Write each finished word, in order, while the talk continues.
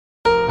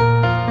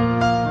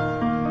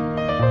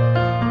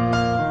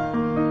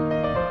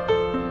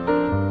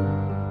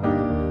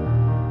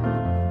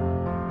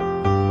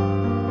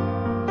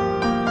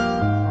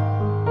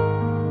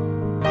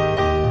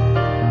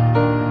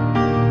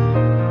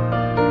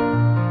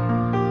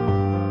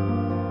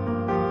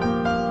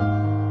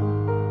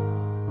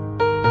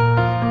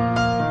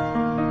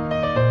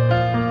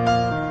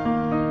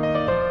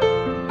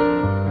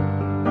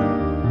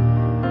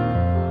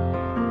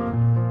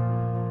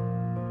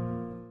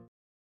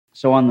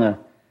So on the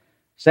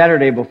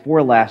Saturday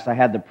before last, I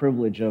had the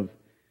privilege of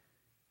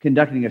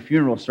conducting a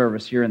funeral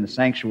service here in the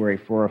sanctuary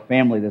for a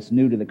family that's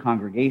new to the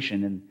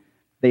congregation, and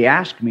they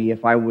asked me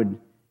if I would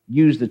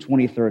use the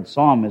 23rd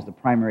Psalm as the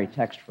primary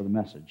text for the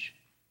message.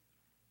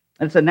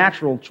 And it's a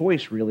natural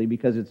choice, really,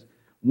 because it's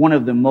one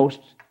of the most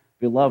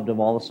beloved of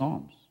all the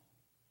Psalms.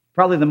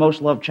 Probably the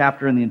most loved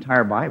chapter in the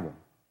entire Bible.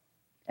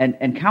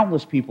 And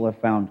countless people have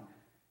found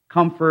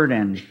comfort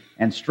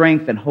and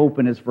strength and hope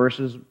in its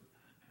verses.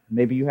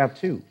 Maybe you have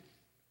too.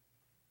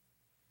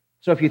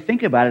 So if you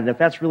think about it, if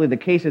that's really the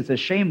case, it's a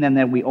shame then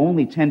that we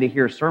only tend to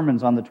hear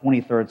sermons on the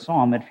 23rd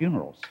Psalm at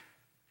funerals.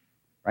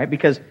 Right?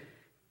 Because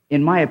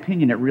in my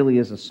opinion, it really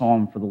is a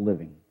psalm for the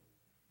living.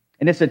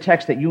 And it's a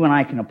text that you and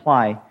I can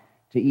apply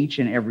to each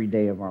and every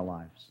day of our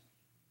lives.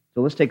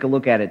 So let's take a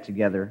look at it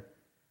together.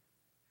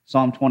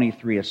 Psalm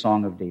 23, a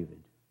song of David.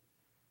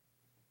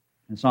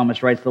 And the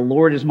psalmist writes, "The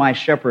Lord is my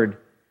shepherd.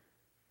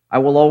 I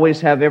will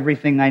always have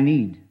everything I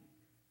need.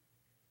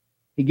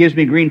 He gives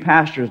me green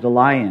pastures to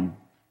lie in.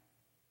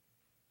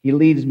 He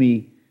leads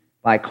me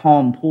by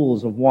calm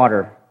pools of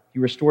water. He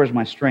restores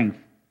my strength.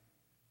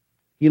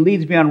 He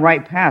leads me on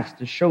right paths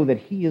to show that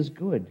He is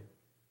good.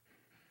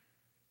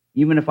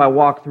 Even if I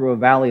walk through a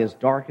valley as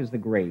dark as the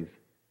grave,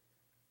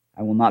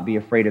 I will not be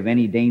afraid of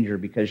any danger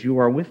because You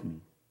are with me.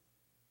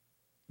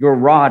 Your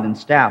rod and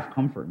staff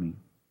comfort me.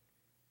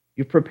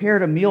 You've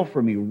prepared a meal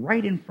for me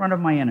right in front of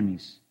my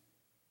enemies,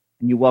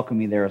 and You welcome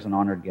me there as an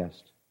honored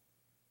guest.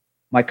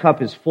 My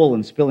cup is full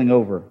and spilling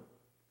over.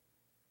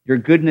 Your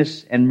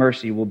goodness and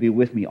mercy will be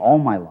with me all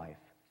my life,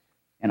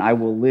 and I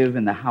will live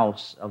in the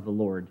house of the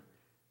Lord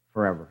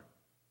forever."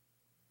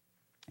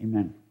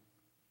 Amen.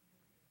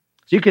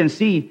 So you can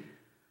see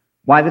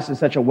why this is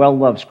such a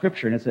well-loved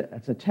scripture, and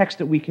it's a text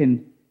that we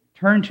can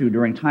turn to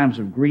during times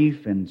of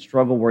grief and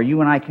struggle, where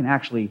you and I can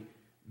actually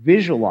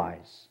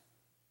visualize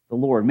the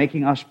Lord,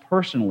 making us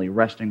personally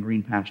rest in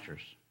green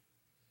pastures,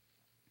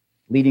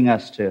 leading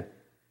us to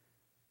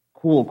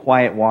cool,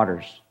 quiet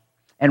waters,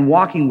 and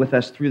walking with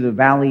us through the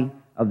valley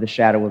of the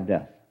shadow of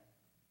death.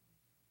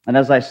 And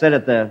as I said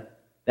at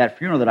that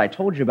funeral that I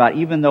told you about,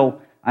 even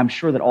though I'm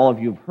sure that all of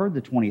you have heard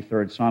the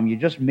 23rd Psalm, you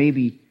just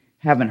maybe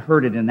haven't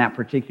heard it in that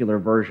particular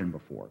version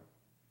before.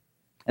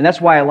 And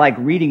that's why I like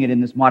reading it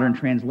in this modern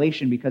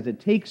translation, because it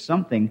takes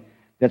something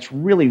that's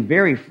really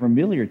very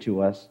familiar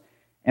to us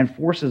and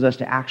forces us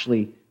to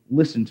actually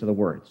listen to the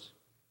words.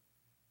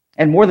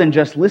 And more than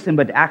just listen,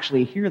 but to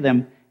actually hear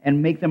them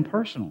and make them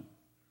personal.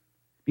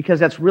 Because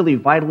that's really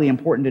vitally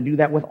important to do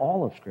that with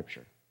all of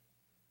Scripture.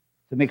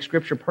 To make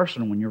Scripture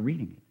personal when you're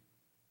reading it.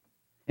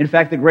 In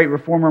fact, the great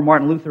reformer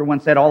Martin Luther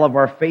once said, all of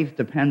our faith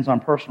depends on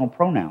personal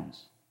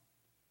pronouns.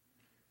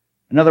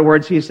 In other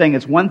words, he's saying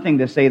it's one thing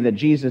to say that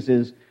Jesus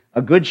is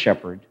a good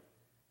shepherd,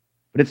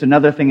 but it's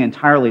another thing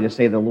entirely to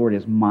say the Lord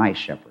is my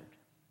shepherd.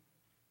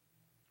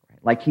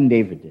 Like King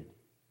David did.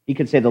 He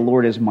could say the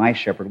Lord is my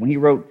shepherd. When he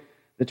wrote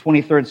the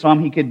 23rd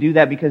Psalm, he could do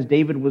that because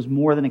David was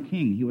more than a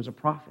king. He was a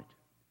prophet.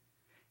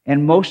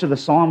 And most of the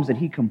Psalms that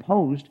he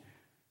composed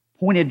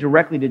pointed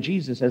directly to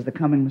Jesus as the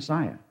coming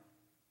Messiah.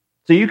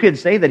 So you could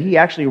say that he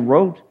actually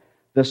wrote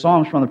the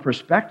Psalms from the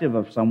perspective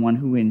of someone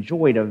who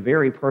enjoyed a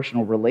very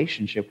personal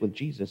relationship with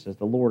Jesus as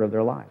the Lord of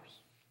their lives.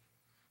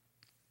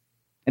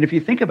 And if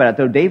you think about it,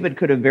 though, David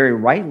could have very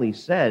rightly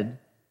said,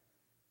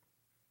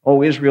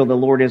 "O Israel, the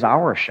Lord is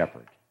our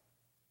shepherd."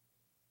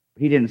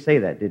 But he didn't say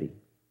that, did he?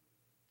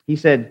 He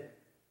said,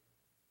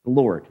 "The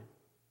Lord,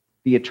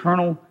 the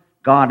eternal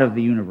God of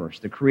the universe,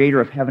 the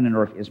creator of heaven and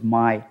earth, is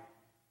my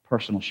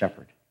personal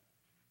shepherd."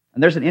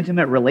 And there's an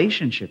intimate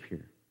relationship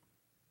here.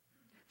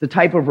 The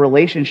type of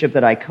relationship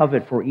that I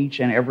covet for each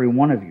and every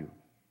one of you,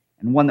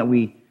 and one that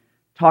we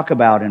talk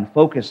about and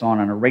focus on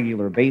a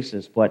regular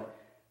basis. But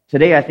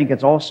today I think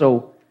it's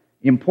also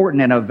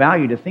important and of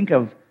value to think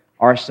of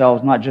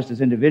ourselves not just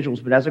as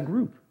individuals, but as a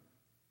group,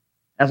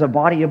 as a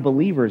body of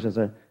believers, as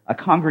a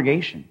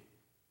congregation.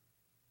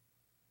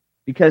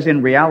 Because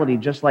in reality,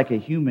 just like a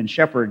human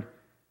shepherd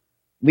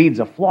leads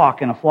a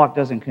flock, and a flock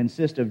doesn't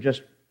consist of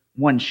just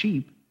one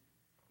sheep,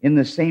 in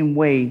the same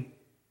way,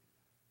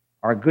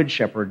 our good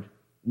shepherd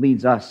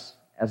leads us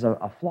as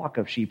a flock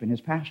of sheep in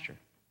his pasture.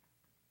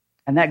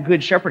 And that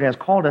good shepherd has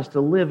called us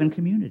to live in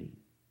community.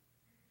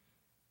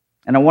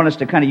 And I want us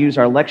to kind of use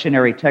our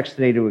lectionary text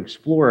today to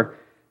explore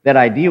that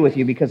idea with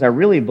you, because I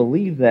really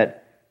believe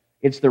that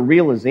it's the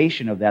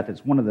realization of that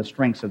that's one of the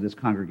strengths of this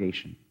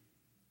congregation.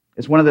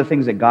 It's one of the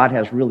things that God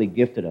has really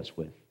gifted us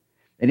with.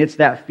 And it's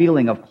that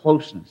feeling of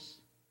closeness,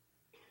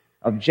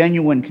 of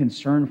genuine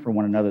concern for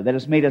one another that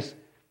has made us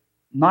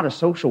not a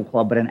social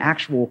club, but an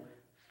actual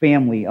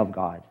family of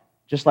God.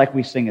 Just like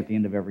we sing at the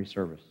end of every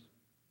service.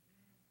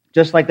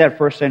 Just like that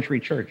first century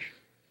church.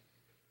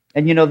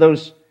 And you know,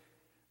 those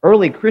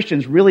early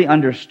Christians really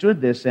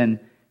understood this, and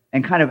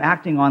kind of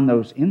acting on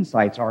those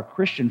insights, our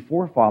Christian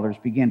forefathers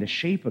began to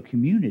shape a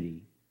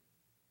community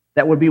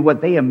that would be what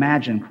they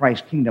imagined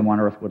Christ's kingdom on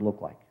earth would look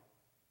like.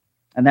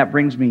 And that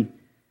brings me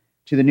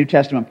to the New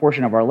Testament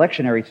portion of our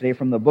lectionary today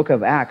from the book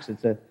of Acts.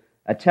 It's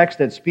a text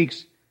that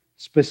speaks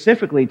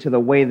specifically to the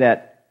way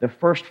that the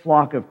first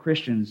flock of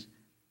Christians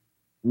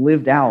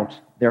lived out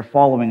their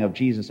following of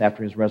Jesus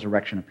after his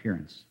resurrection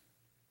appearance.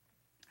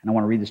 And I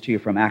want to read this to you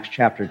from Acts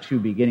chapter 2,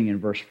 beginning in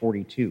verse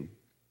 42.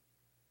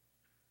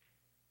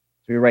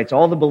 So he writes,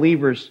 "All the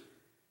believers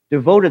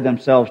devoted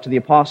themselves to the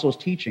apostles'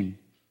 teaching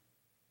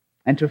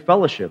and to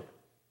fellowship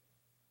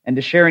and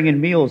to sharing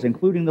in meals,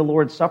 including the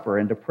Lord's Supper,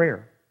 and to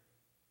prayer.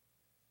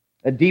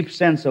 A deep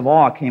sense of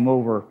awe came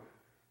over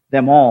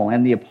them all,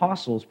 and the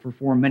apostles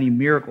performed many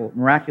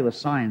miraculous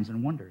signs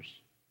and wonders.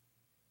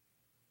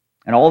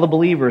 And all the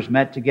believers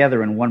met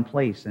together in one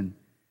place and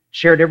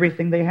shared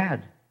everything they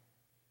had.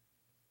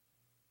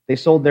 They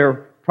sold their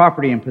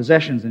property and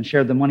possessions and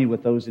shared the money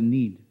with those in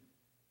need.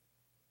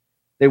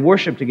 They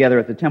worshiped together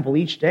at the temple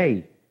each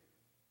day,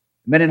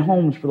 met in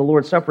homes for the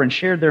Lord's Supper, and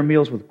shared their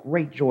meals with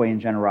great joy and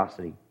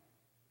generosity,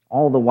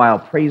 all the while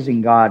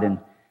praising God and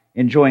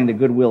enjoying the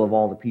goodwill of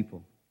all the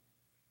people.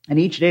 And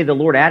each day the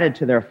Lord added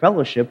to their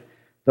fellowship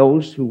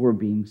those who were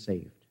being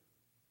saved."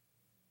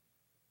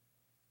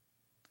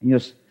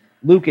 And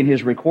Luke, in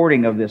his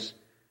recording of this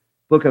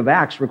book of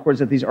Acts, records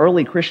that these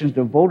early Christians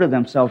devoted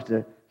themselves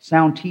to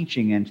sound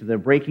teaching and to the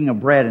breaking of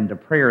bread and to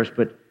prayers,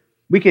 but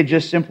we could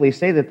just simply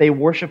say that they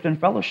worshiped and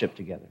fellowshiped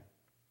together.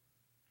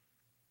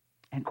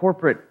 And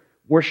corporate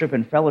worship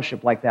and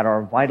fellowship like that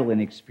are vital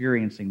in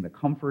experiencing the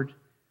comfort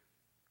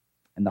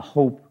and the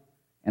hope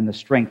and the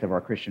strength of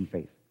our Christian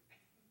faith.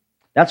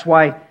 That's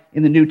why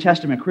in the New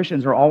Testament,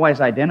 Christians are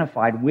always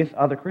identified with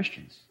other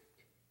Christians.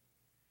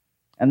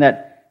 And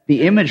that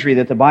the imagery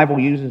that the Bible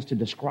uses to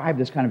describe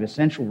this kind of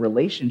essential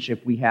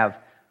relationship we have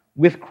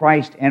with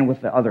Christ and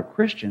with the other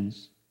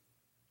Christians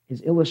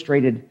is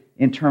illustrated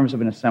in terms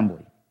of an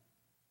assembly.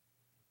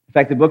 In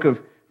fact, the book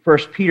of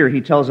 1 Peter,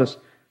 he tells us,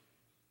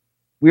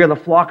 we are the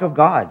flock of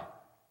God,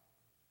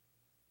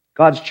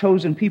 God's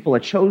chosen people, a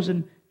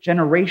chosen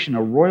generation,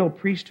 a royal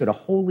priesthood, a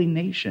holy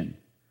nation,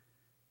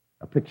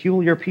 a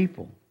peculiar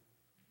people.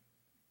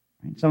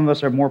 Some of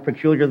us are more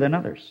peculiar than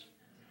others.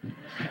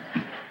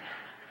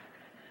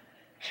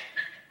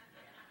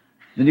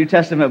 The New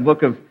Testament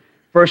book of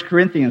 1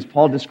 Corinthians,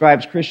 Paul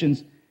describes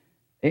Christians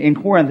in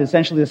Corinth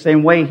essentially the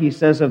same way. He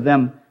says of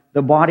them,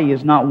 the body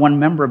is not one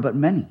member but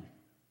many.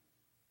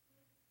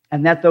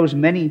 And that those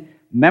many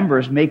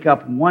members make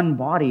up one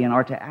body and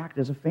are to act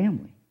as a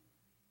family.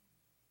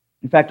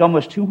 In fact,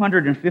 almost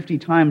 250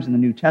 times in the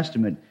New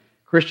Testament,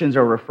 Christians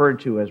are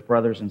referred to as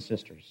brothers and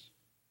sisters.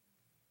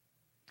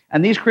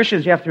 And these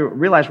Christians, you have to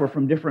realize, were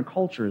from different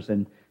cultures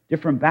and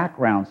different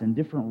backgrounds and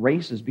different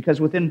races,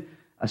 because within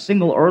a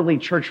single early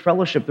church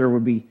fellowship, there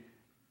would be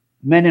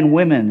men and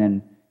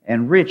women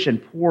and rich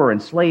and poor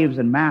and slaves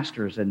and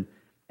masters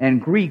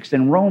and Greeks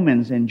and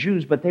Romans and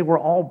Jews, but they were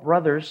all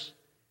brothers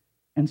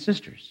and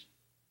sisters.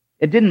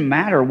 It didn't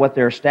matter what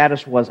their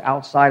status was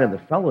outside of the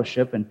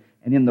fellowship and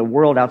in the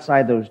world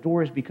outside those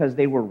doors, because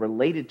they were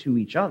related to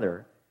each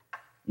other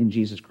in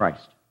Jesus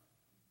Christ.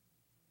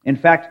 In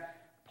fact,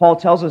 Paul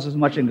tells us as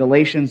much in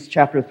Galatians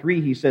chapter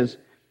 3. He says,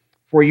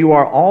 "For you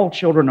are all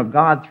children of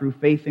God through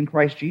faith in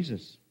Christ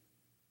Jesus.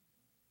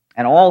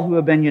 And all who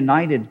have been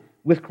united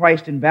with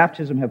Christ in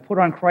baptism have put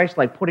on Christ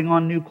like putting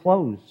on new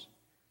clothes.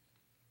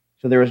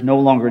 So there is no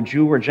longer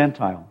Jew or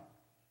Gentile,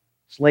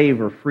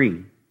 slave or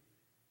free,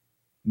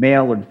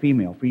 male and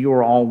female, for you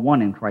are all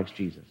one in Christ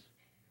Jesus."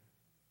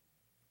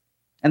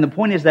 And the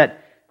point is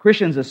that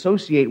Christians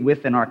associate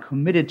with and are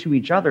committed to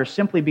each other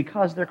simply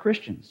because they're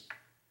Christians.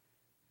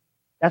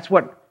 That's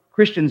what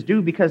Christians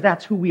do, because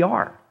that's who we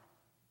are.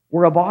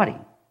 We're a body.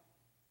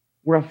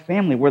 We're a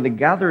family. We're the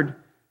gathered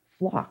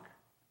flock.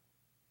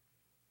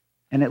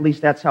 And at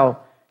least that's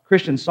how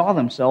Christians saw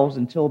themselves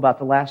until about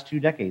the last 2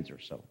 decades or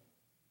so.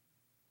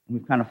 And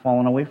we've kind of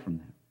fallen away from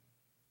that.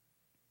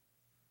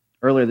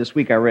 Earlier this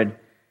week, I read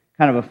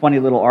kind of a funny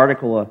little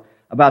article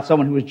about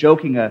someone who was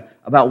joking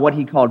about what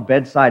he called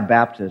bedside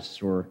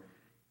Baptists or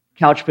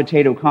couch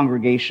potato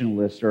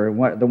Congregationalists,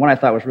 or the one I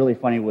thought was really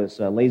funny was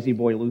lazy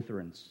boy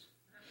Lutherans.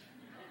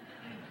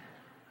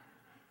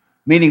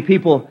 Meaning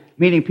people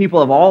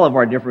of all of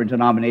our different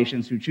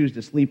denominations who choose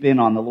to sleep in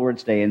on the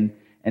Lord's Day and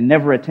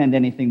never attend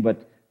anything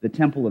but the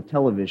temple of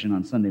television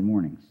on Sunday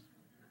mornings.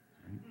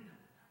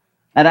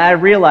 And I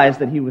realized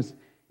that he was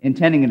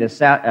intending it as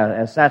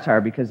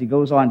satire, because he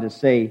goes on to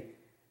say,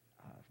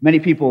 many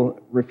people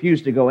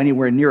refuse to go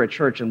anywhere near a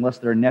church unless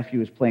their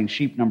nephew is playing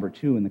sheep number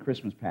 2 in the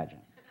Christmas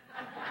pageant.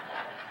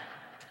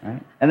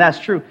 Right? And that's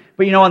true.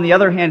 But on the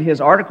other hand,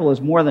 his article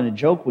is more than a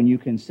joke when you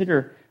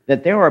consider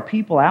that there are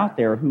people out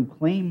there who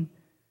claim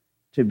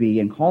to be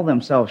and call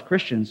themselves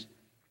Christians,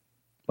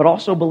 but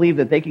also believe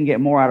that they can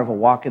get more out of a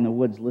walk in the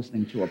woods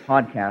listening to a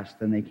podcast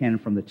than they can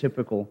from the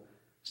typical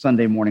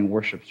Sunday morning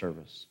worship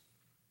service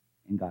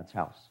in God's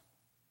house.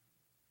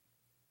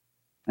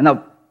 And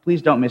now,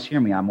 please don't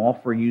mishear me. I'm all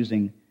for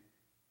using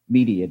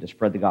media to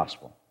spread the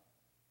gospel.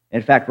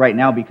 In fact, right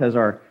now, because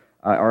our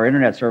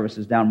internet service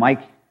is down,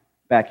 Mike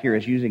back here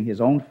is using his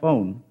own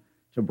phone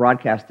to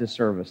broadcast this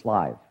service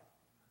live.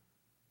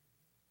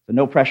 So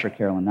no pressure,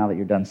 Carolyn, now that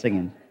you're done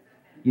singing.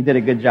 You did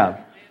a good job.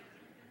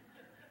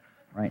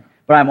 Right?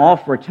 But I'm all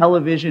for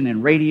television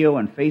and radio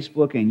and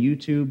Facebook and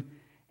YouTube.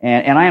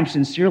 And I am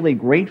sincerely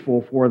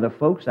grateful for the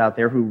folks out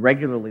there who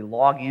regularly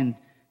log in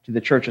to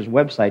the church's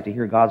website to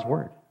hear God's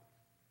Word.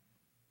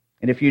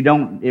 And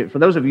for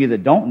those of you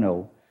that don't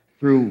know,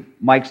 through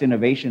Mike's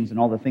innovations and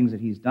all the things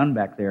that he's done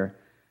back there,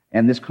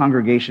 and this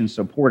congregation's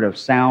support of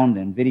sound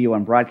and video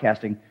and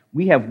broadcasting,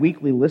 we have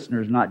weekly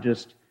listeners not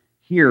just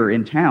here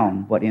in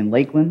town, but in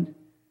Lakeland,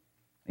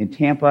 in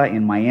Tampa,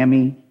 in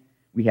Miami.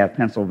 We have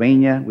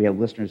Pennsylvania. We have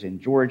listeners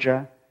in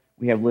Georgia.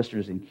 We have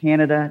listeners in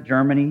Canada,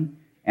 Germany,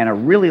 and a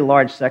really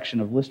large section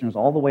of listeners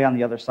all the way on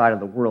the other side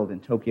of the world in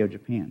Tokyo,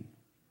 Japan.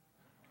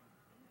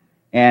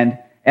 And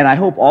I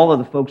hope all of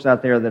the folks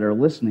out there that are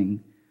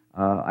listening,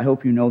 I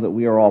hope you know that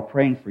we are all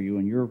praying for you,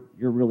 and you're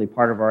really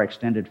part of our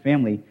extended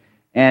family.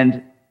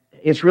 And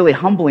it's really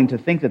humbling to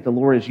think that the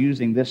Lord is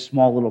using this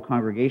small little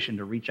congregation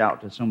to reach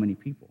out to so many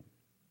people.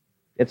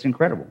 It's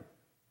incredible.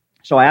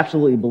 So I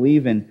absolutely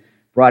believe in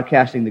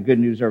broadcasting the good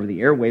news over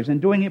the airwaves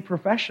and doing it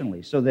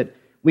professionally so that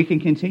we can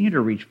continue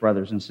to reach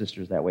brothers and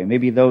sisters that way.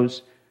 Maybe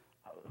those,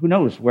 who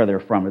knows where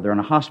they're from, or they're in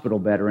a hospital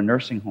bed or a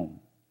nursing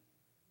home.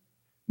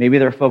 Maybe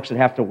there are folks that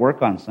have to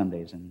work on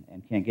Sundays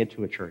and can't get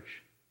to a church.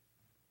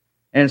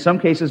 And in some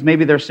cases,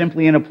 maybe they're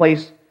simply in a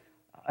place,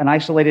 an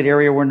isolated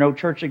area where no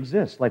church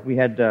exists. Like we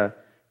had,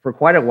 for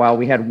quite a while,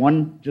 we had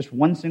just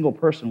one single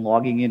person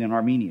logging in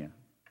Armenia.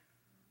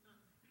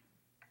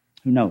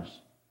 Who knows?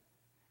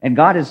 And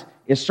God is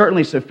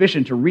certainly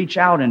sufficient to reach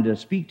out and to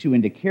speak to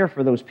and to care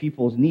for those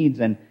people's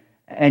needs. And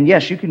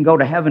yes, you can go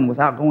to heaven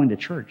without going to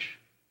church.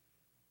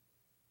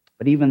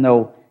 But even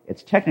though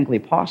it's technically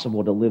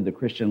possible to live the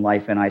Christian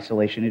life in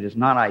isolation, it is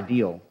not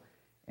ideal,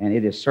 and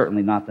it is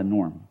certainly not the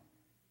norm.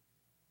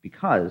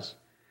 Because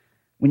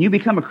when you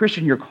become a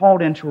Christian, you're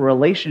called into a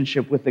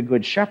relationship with the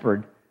Good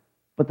Shepherd,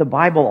 but the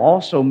Bible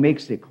also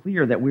makes it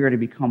clear that we are to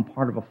become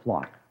part of a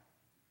flock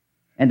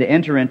and to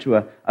enter into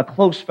a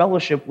close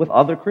fellowship with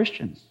other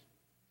Christians.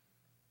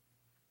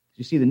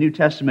 You see, the New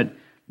Testament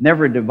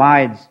never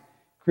divides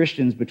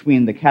Christians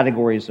between the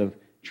categories of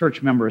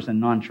church members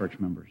and non-church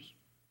members.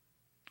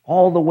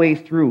 All the way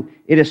through,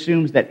 it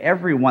assumes that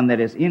everyone that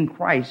is in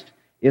Christ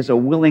is a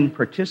willing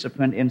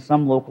participant in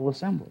some local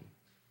assembly.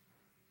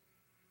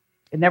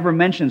 It never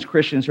mentions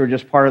Christians who are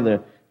just part of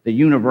the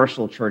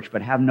universal church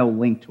but have no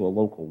link to a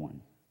local one.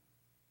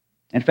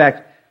 In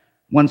fact,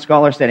 one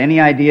scholar said any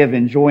idea of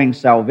enjoying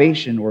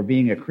salvation or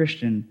being a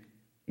Christian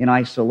in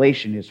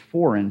isolation is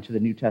foreign to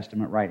the New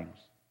Testament writings.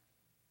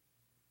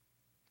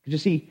 Because you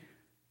see,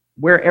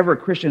 wherever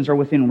Christians are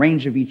within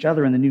range of each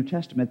other in the New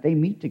Testament, they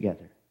meet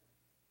together.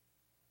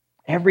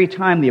 Every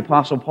time the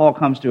Apostle Paul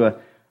comes to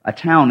a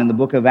town in the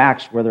book of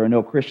Acts where there are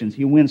no Christians,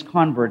 he wins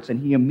converts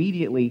and he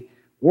immediately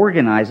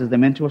organizes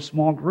them into a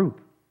small group,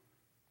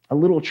 a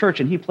little church,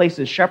 and he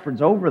places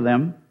shepherds over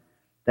them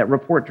that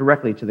report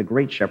directly to the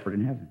great shepherd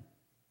in heaven.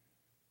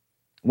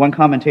 One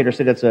commentator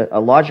said it's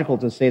illogical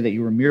to say that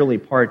you are merely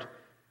part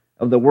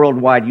of the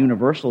worldwide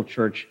universal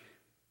church,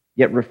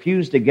 yet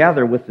refuse to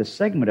gather with the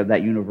segment of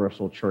that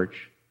universal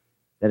church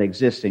that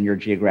exists in your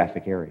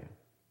geographic area.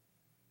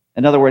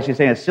 In other words, he's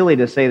saying it's silly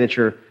to say that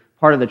you're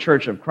part of the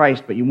church of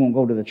Christ, but you won't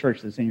go to the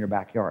church that's in your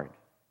backyard.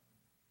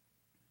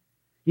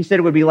 He said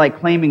it would be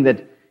like claiming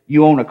that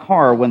you own a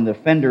car when the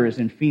fender is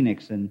in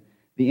Phoenix and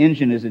the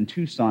engine is in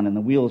Tucson and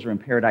the wheels are in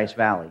Paradise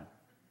Valley.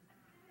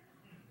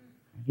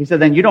 He said,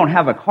 then you don't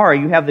have a car,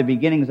 you have the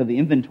beginnings of the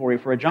inventory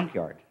for a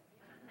junkyard.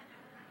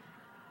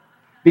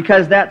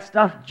 Because that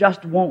stuff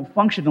just won't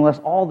function unless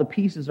all the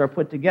pieces are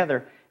put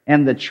together,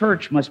 and the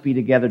church must be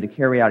together to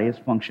carry out its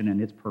function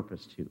and its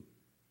purpose too.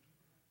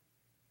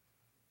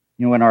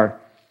 You know, in our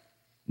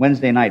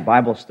Wednesday night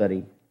Bible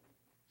study,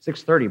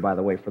 6:30, by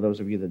the way, for those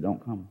of you that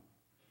don't come,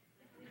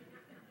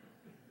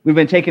 we've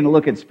been taking a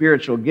look at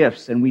spiritual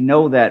gifts, and we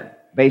know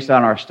that based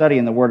on our study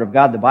in the Word of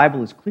God, the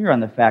Bible is clear on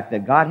the fact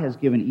that God has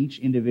given each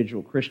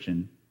individual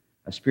Christian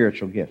a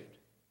spiritual gift.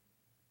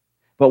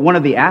 But one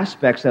of the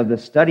aspects of the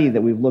study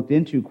that we've looked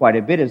into quite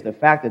a bit is the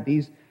fact that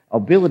these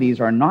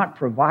abilities are not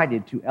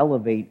provided to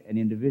elevate an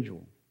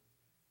individual.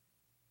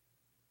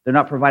 They're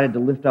not provided to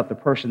lift up the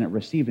person that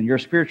received them. Your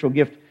spiritual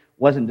gift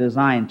wasn't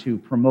designed to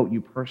promote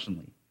you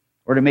personally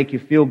or to make you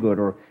feel good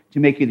or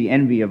to make you the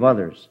envy of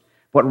others.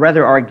 But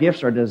rather, our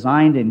gifts are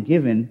designed and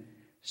given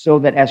so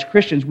that as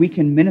Christians we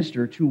can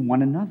minister to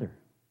one another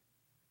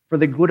for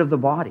the good of the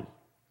body,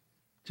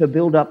 to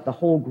build up the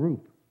whole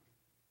group.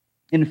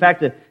 In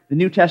fact, the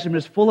New Testament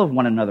is full of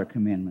one another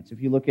commandments.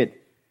 If you look at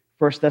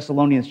 1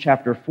 Thessalonians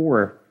chapter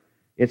 4,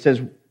 it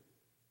says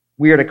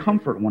we are to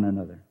comfort one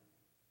another.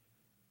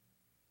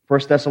 1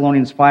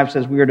 Thessalonians 5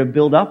 says we are to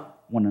build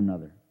up one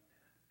another.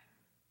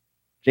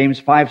 James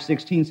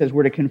 5:16 says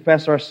we're to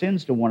confess our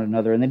sins to one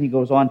another. And then he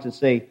goes on to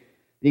say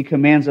he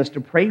commands us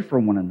to pray for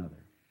one another.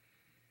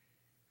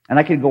 And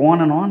I could go on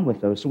and on with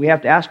those. So we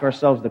have to ask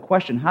ourselves the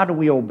question, how do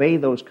we obey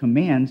those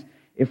commands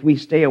if we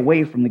stay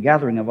away from the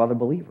gathering of other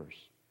believers?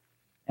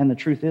 And the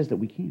truth is that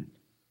we can't.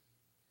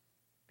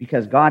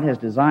 Because God has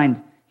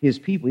designed His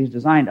people, He's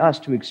designed us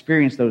to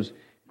experience those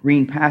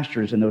green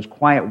pastures and those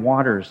quiet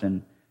waters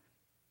and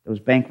those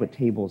banquet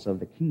tables of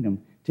the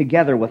kingdom,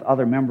 together with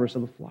other members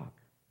of the flock,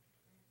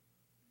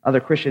 other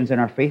Christians in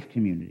our faith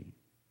community.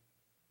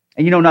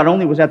 And not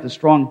only was that the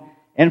strong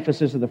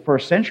emphasis of the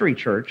first century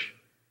church,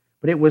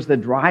 but it was the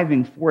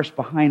driving force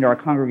behind our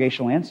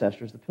congregational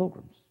ancestors, the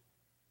Pilgrims.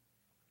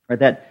 Right,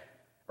 that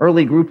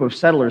early group of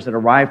settlers that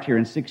arrived here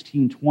in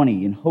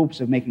 1620 in hopes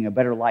of making a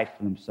better life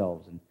for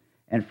themselves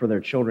and for their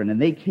children.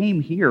 And they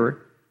came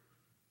here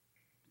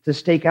to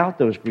stake out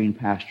those green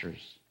pastures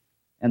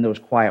and those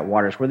quiet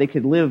waters where they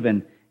could live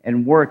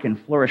and work and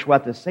flourish, while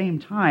at the same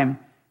time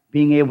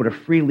being able to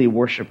freely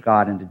worship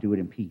God and to do it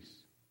in peace.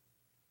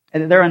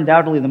 And they're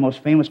undoubtedly the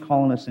most famous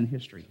colonists in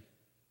history.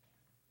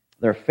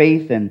 Their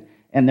faith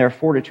and their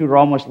fortitude are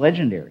almost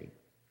legendary.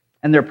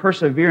 And their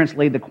perseverance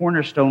laid the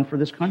cornerstone for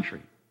this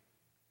country.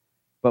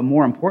 But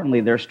more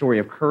importantly, their story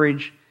of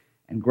courage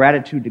and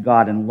gratitude to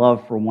God and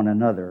love for one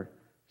another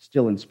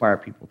still inspire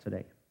people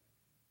today.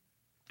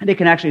 And it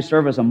can actually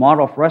serve as a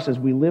model for us as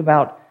we live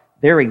out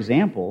their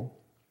example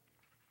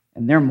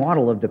and their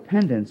model of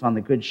dependence on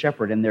the Good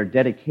Shepherd and their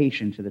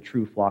dedication to the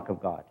true flock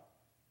of God.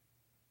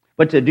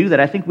 But to do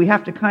that, I think we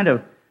have to kind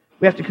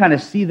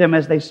of see them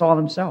as they saw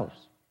themselves.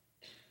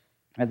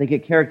 They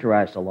get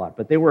characterized a lot,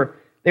 but they were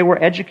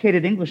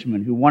educated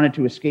Englishmen who wanted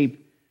to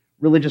escape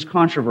religious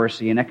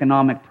controversy and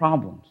economic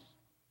problems.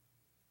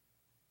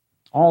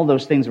 All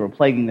those things that were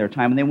plaguing their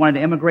time, and they wanted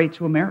to emigrate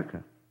to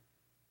America.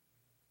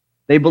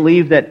 They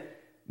believed that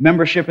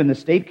membership in the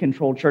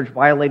state-controlled church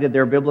violated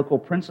their biblical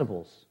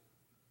principles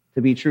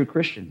to be true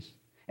Christians,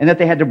 and that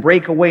they had to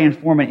break away and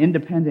form an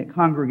independent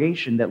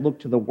congregation that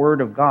looked to the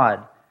Word of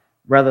God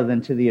rather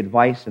than to the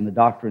advice and the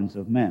doctrines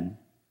of men,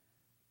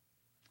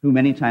 who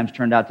many times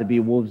turned out to be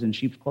wolves in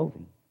sheep's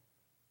clothing.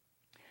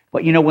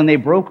 But when they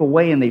broke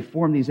away and they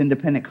formed these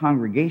independent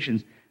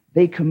congregations,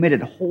 they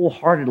committed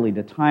wholeheartedly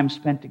to time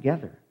spent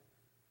together,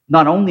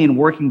 not only in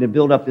working to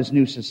build up this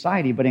new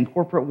society, but in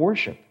corporate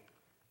worship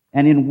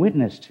and in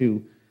witness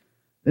to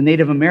the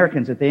Native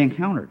Americans that they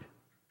encountered.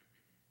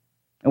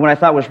 And what I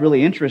thought was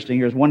really interesting,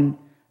 here's one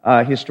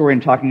historian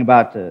talking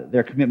about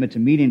their commitment to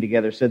meeting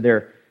together, said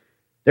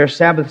their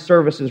Sabbath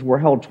services were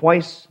held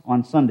twice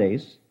on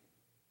Sundays,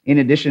 in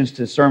addition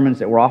to sermons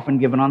that were often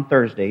given on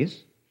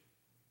Thursdays,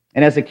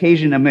 and as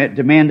occasion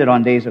demanded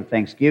on days of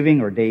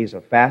thanksgiving or days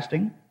of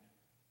fasting,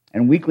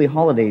 and weekly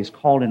holidays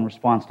called in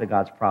response to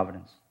God's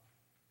providence.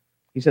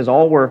 He says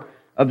all were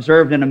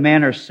observed in a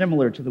manner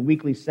similar to the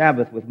weekly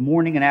Sabbath, with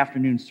morning and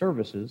afternoon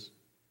services,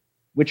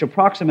 which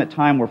approximate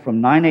time were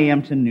from 9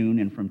 a.m. to noon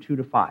and from 2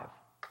 to 5.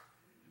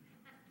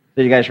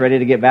 So you guys ready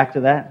to get back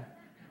to that?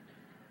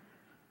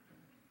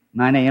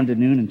 9 a.m. to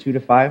noon and 2 to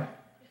 5?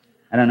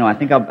 I don't know. I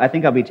think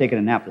I'll be taking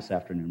a nap this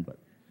afternoon, but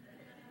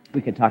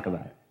we could talk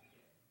about it.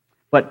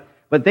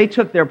 But they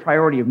took their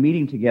priority of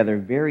meeting together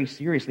very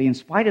seriously, in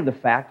spite of the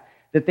fact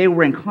that they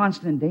were in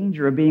constant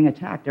danger of being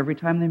attacked every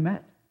time they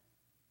met.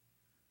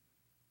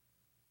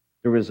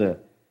 There was a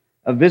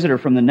visitor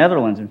from the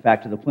Netherlands, in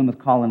fact, to the Plymouth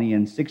colony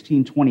in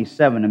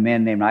 1627, a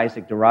man named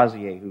Isaac de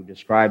Razier, who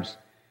describes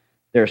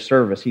their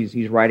service.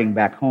 He's writing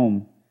back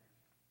home,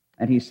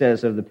 and he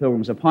says of the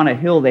Pilgrims, upon a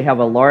hill they have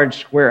a large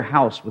square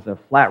house with a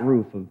flat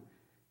roof of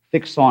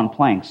thick sawn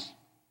planks,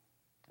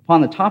 upon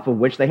the top of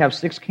which they have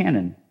 6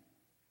 cannon.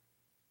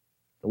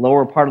 The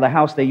lower part of the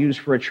house they use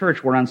for a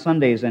church, where on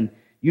Sundays and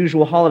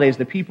usual holidays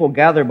the people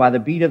gather by the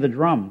beat of the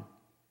drum,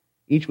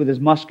 each with his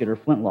musket or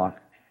flintlock.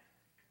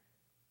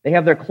 They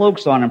have their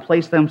cloaks on and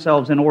place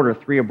themselves in order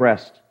 3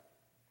 abreast.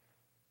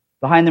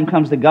 Behind them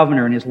comes the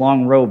governor in his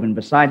long robe, and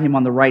beside him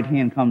on the right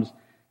hand comes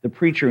the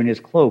preacher in his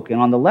cloak,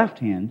 and on the left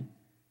hand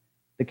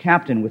the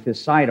captain with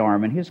his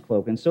sidearm and his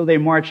cloak. And so they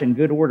march in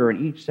good order,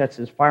 and each sets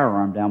his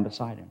firearm down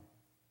beside him.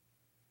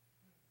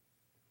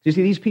 So you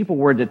see, these people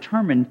were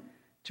determined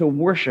to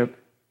worship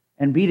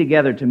and be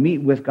together to meet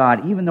with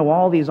God, even though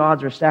all these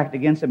odds are stacked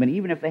against them, and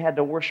even if they had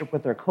to worship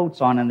with their coats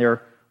on and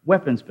their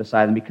weapons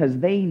beside them, because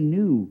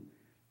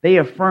they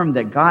affirmed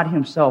that God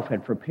himself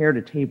had prepared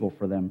a table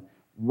for them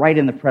right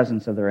in the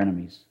presence of their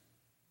enemies.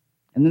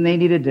 And then they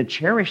needed to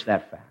cherish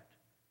that fact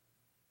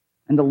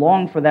and to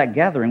long for that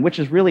gathering, which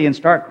is really in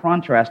stark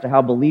contrast to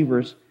how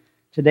believers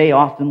today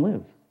often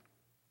live.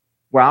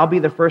 Where I'll be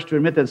the first to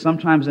admit that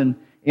sometimes in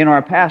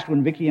our past,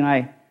 when Vicki and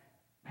I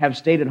have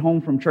stayed at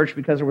home from church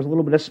because there was a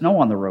little bit of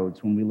snow on the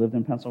roads when we lived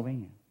in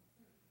Pennsylvania,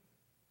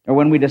 or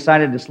when we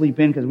decided to sleep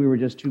in because we were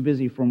just too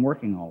busy from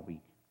working all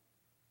week.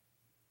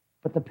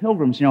 But the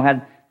Pilgrims,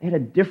 had a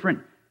different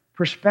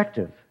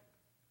perspective,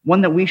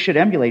 one that we should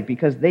emulate,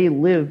 because they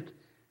lived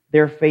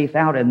their faith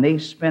out and they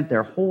spent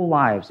their whole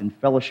lives in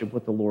fellowship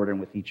with the Lord and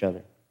with each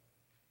other.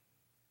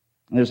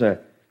 And there's a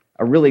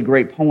really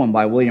great poem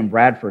by William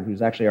Bradford,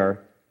 who's actually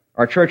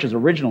our church's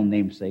original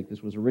namesake.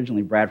 This was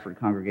originally Bradford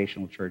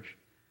Congregational Church,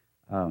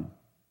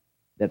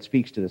 that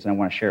speaks to this, and I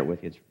want to share it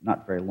with you. It's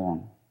not very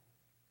long.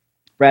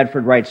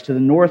 Bradford writes, "To the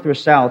north or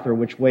south, or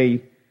which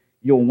way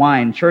you'll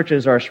wind,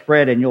 churches are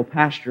spread and you'll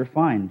pasture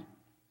find.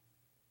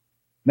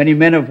 Many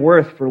men of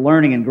worth for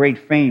learning and great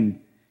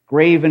fame,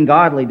 grave and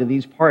godly to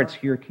these parts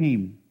here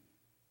came,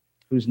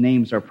 whose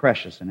names are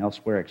precious and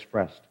elsewhere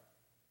expressed.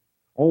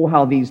 Oh,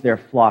 how these their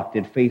flock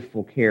did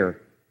faithful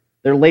care.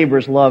 Their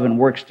labors love and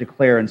works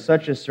declare, and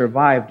such as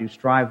survive do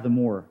strive the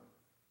more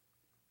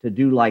to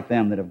do like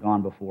them that have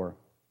gone before.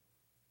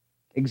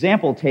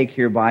 Example take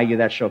here by you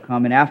that shall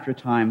come, and after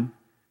time,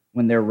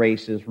 when their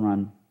race is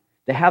run,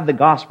 to have the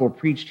gospel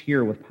preached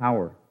here with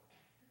power,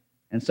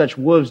 and such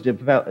wolves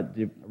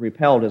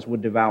repelled as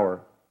would devour.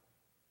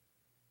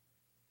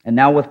 And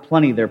now with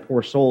plenty their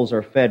poor souls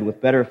are fed with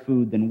better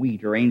food than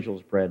wheat or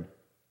angels' bread.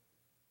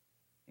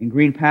 In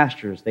green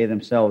pastures they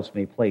themselves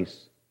may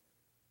place,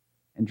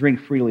 and drink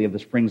freely of the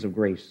springs of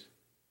grace.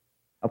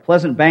 A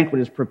pleasant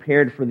banquet is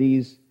prepared for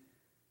these,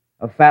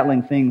 of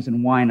fatling things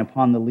and wine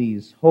upon the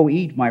lees. Ho,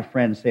 eat, my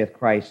friend, saith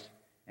Christ,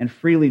 and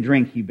freely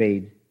drink, he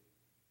bade.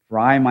 For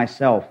I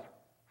myself,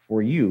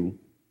 for you,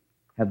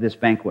 have this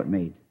banquet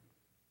made.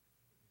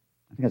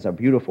 I think that's a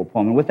beautiful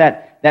poem. And with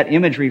that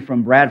imagery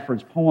from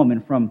Bradford's poem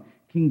and from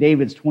King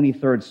David's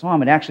 23rd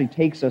Psalm, it actually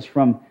takes us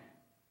from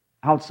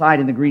outside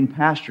in the green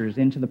pastures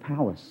into the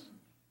palace,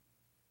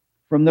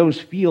 from those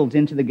fields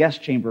into the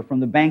guest chamber,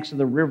 from the banks of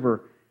the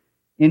river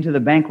into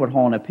the banquet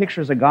hall. And it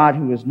pictures a God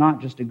who is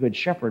not just a good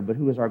shepherd, but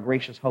who is our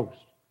gracious host.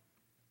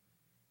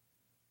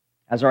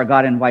 As our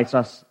God invites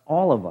us,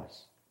 all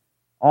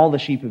the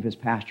sheep of his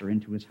pasture,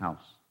 into his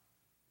house,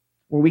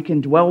 where we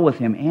can dwell with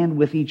him and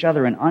with each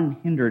other in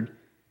unhindered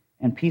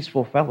and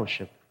peaceful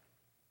fellowship.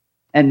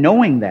 And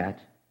knowing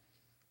that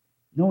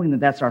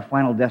that's our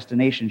final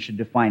destination should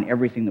define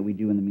everything that we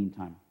do in the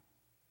meantime.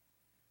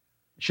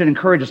 It should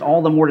encourage us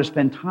all the more to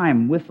spend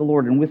time with the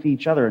Lord and with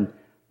each other and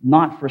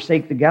not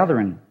forsake the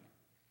gathering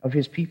of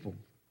his people,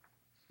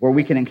 where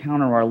we can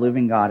encounter our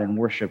living God and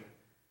worship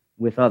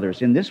with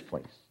others in this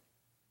place,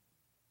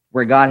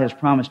 where God has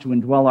promised to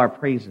indwell our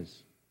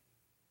praises,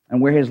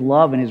 and where his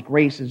love and his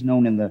grace is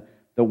known in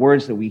the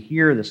words that we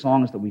hear, the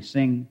songs that we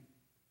sing,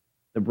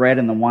 the bread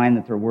and the wine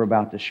that we're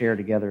about to share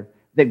together,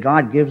 that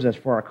God gives us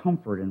for our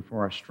comfort and for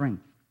our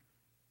strength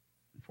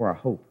and for our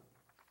hope.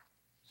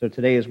 So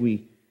today, as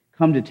we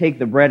come to take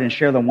the bread and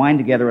share the wine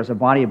together as a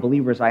body of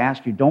believers, I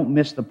ask you, don't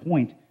miss the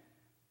point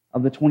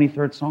of the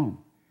 23rd Psalm.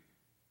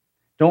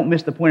 Don't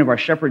miss the point of our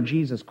shepherd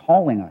Jesus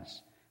calling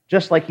us,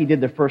 just like he did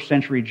the first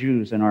century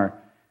Jews and our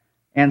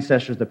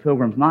ancestors, the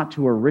pilgrims, not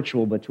to a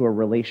ritual, but to a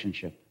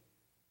relationship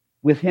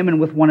with him and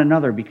with one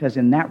another, because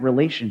in that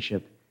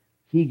relationship,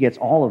 he gets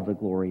all of the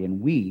glory and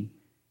we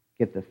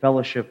get the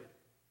fellowship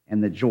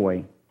and the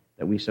joy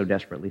that we so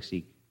desperately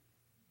seek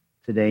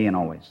today and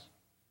always.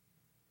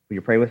 Will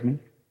you pray with me?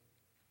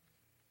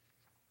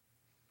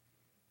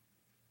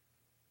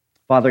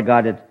 Father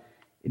God,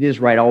 it is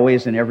right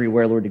always and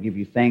everywhere, Lord, to give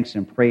you thanks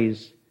and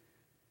praise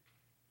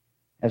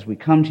as we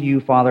come to you,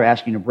 Father,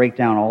 asking you to break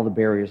down all the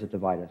barriers that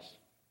divide us.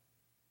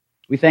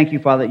 We thank you,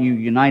 Father, that you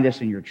unite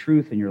us in your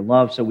truth and your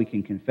love so we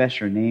can confess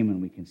your name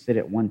and we can sit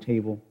at one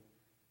table,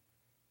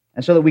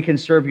 and so that we can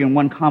serve you in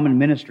one common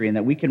ministry and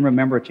that we can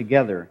remember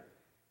together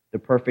the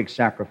perfect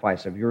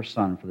sacrifice of your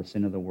Son for the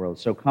sin of the world.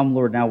 So come,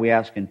 Lord, now we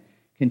ask, and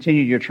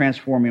continue your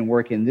transforming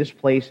work in this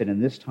place and in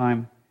this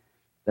time,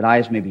 that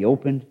eyes may be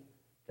opened,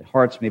 that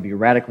hearts may be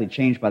radically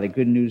changed by the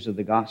good news of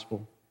the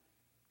gospel.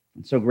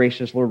 And so,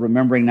 gracious Lord,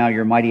 remembering now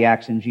your mighty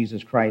acts in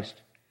Jesus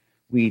Christ,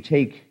 we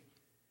take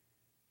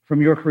from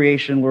your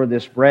creation, Lord,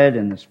 this bread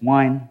and this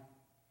wine,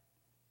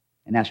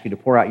 and ask you to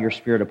pour out your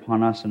Spirit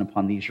upon us and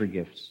upon these your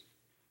gifts,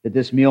 that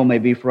this meal may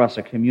be for us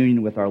a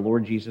communion with our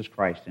Lord Jesus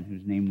Christ, in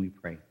whose name we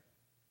pray.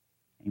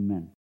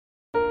 Amen.